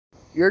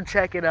You're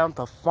checking out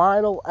the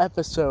final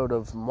episode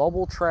of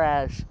Mobile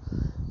Trash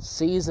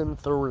Season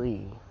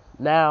 3.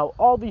 Now,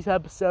 all these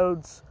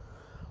episodes,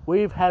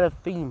 we've had a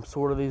theme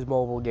sort of these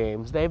mobile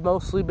games. They've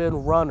mostly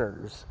been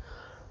runners,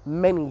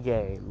 mini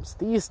games,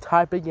 these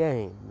type of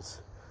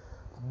games.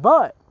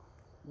 But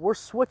we're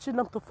switching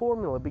up the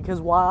formula because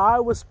while I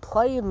was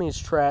playing these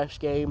trash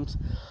games,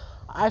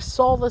 I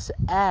saw this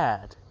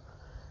ad.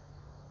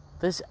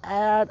 This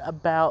ad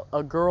about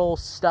a girl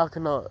stuck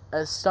in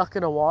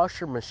a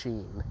washer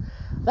machine.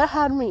 That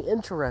had me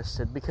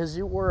interested because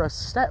you were a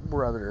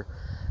stepbrother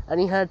and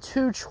you had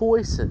two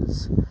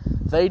choices.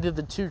 They did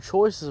the two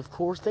choices, of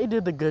course. They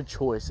did the good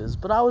choices,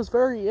 but I was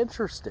very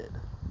interested.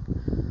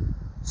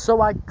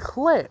 So I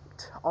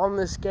clicked on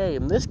this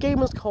game. This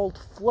game is called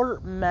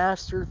Flirt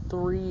Master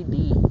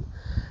 3D.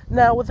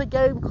 Now, with a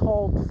game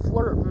called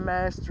Flirt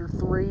Master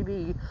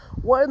 3D,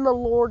 what in the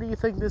Lord do you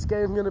think this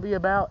game is going to be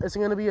about? Is it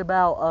going to be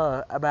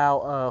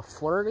about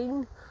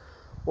flirting?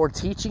 Or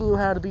teaching you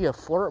how to be a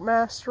flirt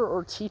master?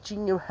 Or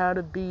teaching you how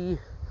to be...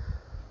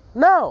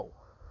 No!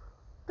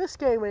 This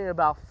game ain't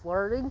about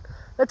flirting.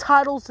 The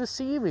title's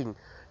deceiving.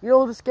 You know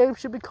what this game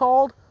should be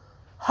called?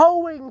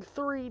 Hoeing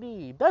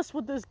 3D. That's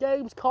what this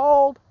game's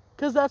called.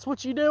 Because that's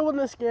what you do in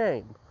this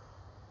game.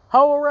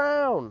 Hoe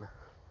around.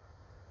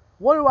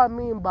 What do I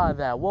mean by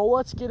that? Well,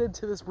 let's get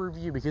into this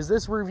review. Because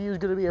this review is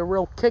going to be a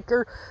real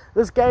kicker.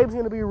 This game's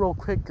going to be a real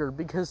kicker.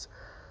 Because,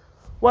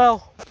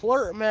 well,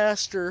 Flirt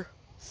Master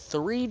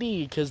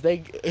 3D. Because they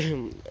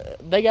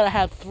got to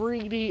have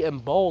 3D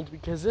and bold.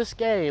 Because this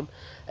game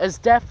is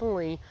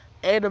definitely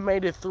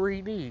animated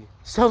 3D.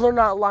 So they're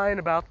not lying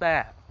about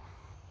that.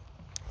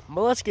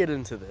 But let's get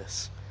into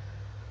this.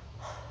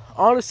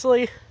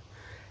 Honestly,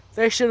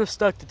 they should have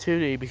stuck to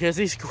 2D because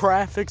these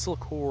graphics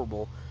look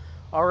horrible.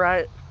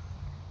 Alright?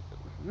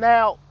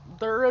 Now,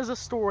 there is a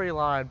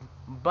storyline,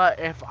 but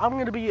if I'm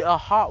going to be a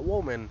hot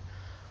woman,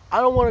 I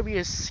don't want to be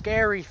a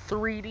scary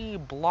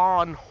 3D,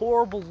 blonde,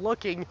 horrible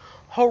looking,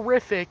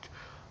 horrific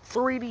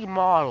 3D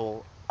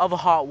model of a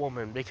hot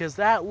woman because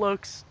that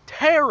looks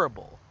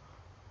terrible.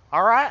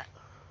 Alright?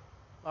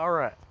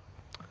 Alright.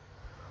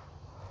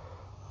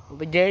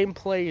 The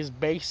gameplay is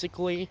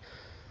basically,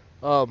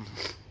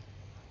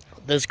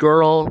 this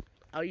girl,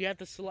 you have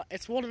to select,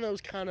 it's one of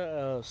those kind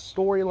of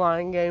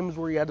storyline games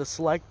where you have to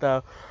select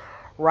the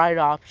right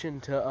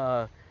option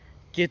to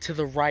get to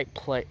the right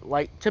place,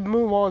 like to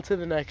move on to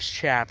the next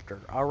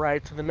chapter,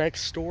 alright? To the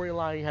next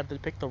storyline, you have to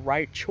pick the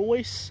right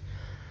choice,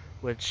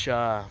 which,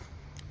 the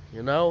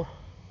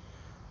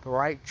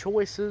right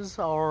choices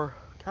are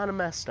kind of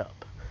messed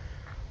up.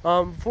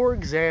 For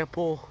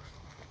example,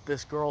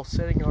 this girl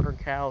sitting on her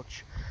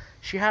couch,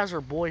 she has her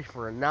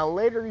boyfriend. Now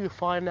later you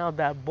find out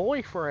that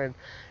boyfriend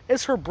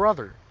is her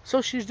brother. So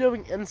she's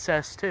doing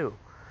incest too.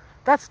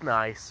 That's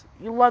nice.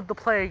 You love to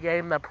play a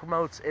game that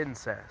promotes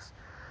incest.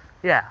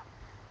 Yeah.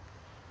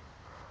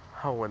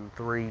 Hoeing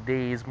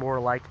 3D is more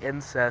like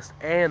incest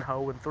and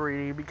hoeing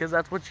 3D because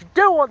that's what you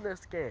do on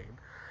this game.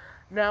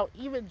 Now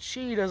even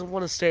she doesn't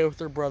want to stay with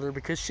her brother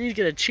because she's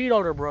going to cheat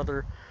on her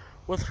brother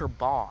with her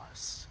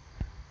boss.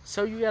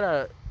 So you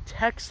gotta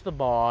text the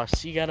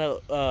boss, you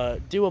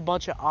gotta do a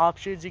bunch of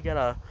options, you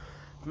gotta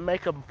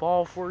make them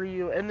fall for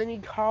you, and then you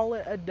call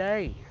it a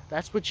day.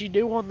 That's what you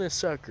do on this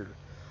sucker.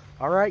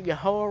 Alright, you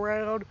hoe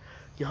around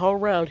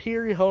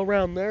here, you hoe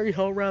around there, you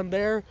hoe around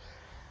there,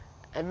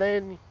 and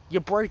then you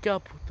break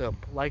up with them,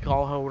 like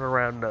all hoeing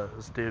around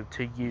does do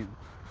to you.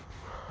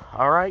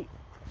 Alright?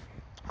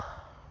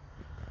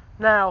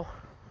 Now,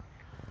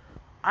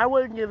 I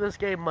wouldn't give this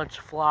game much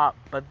flop,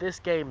 but this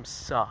game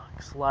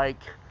sucks. Like,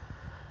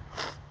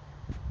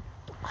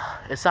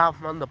 it's not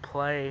fun to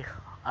play.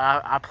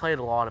 I played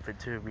a lot of it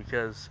too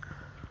because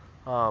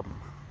I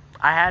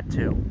had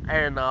to.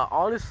 And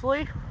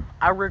honestly,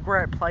 I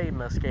regret playing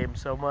this game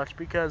so much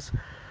because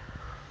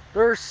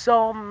there's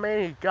so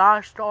many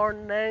gosh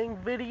darn dang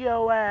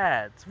video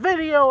ads.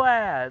 Video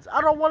ads!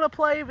 I don't want to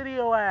play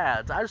video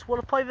ads. I just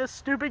want to play this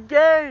stupid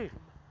game.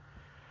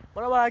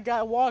 What about I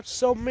got watched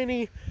so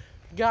many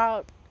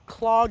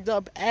clogged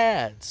up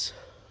ads?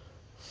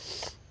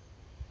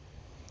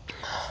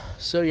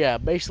 So yeah,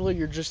 basically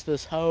you're just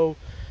this hoe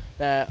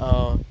that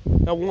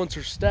wants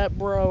her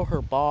stepbro,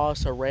 her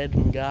boss, a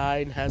random guy,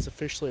 and has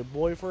officially a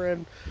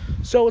boyfriend.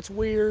 So it's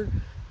weird.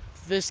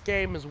 This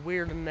game is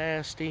weird and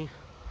nasty.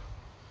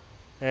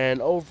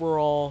 And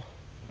overall,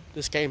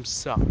 this game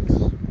sucks.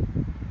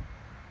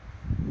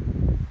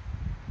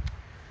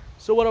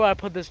 So what do I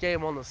put this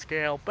game on the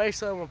scale?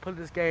 Basically, I'm going to put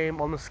this game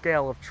on the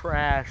scale of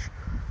trash.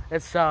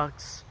 It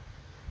sucks.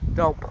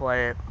 Don't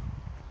play it.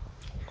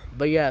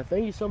 But yeah,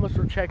 thank you so much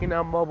for checking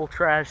out Mobile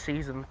Trash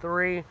Season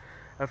 3.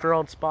 If you're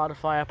on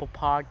Spotify, Apple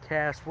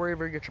Podcasts,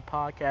 wherever you get your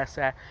podcasts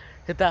at,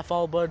 hit that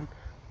follow button.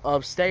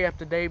 Stay up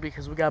to date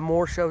because we got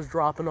more shows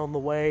dropping on the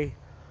way.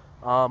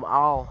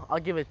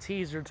 I'll give a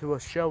teaser to a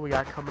show we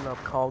got coming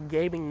up called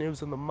Gaming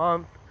News of the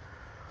Month.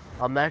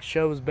 That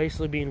show is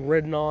basically being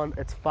written on.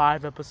 It's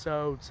 5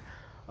 episodes.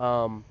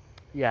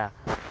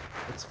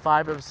 It's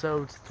 5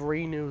 episodes,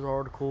 3 news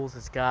articles.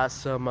 It's got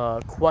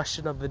some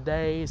question of the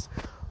days.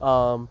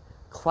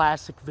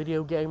 classic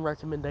video game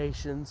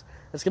recommendations.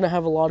 It's going to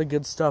have a lot of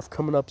good stuff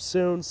coming up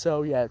soon.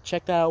 So, yeah,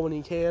 check that out when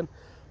you can.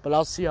 But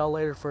I'll see y'all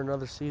later for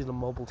another season of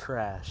Mobile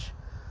Trash.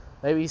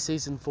 Maybe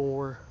season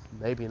 4,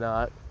 maybe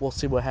not. We'll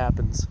see what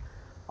happens.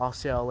 I'll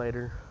see y'all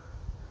later.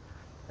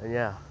 And,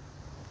 yeah,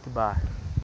 goodbye.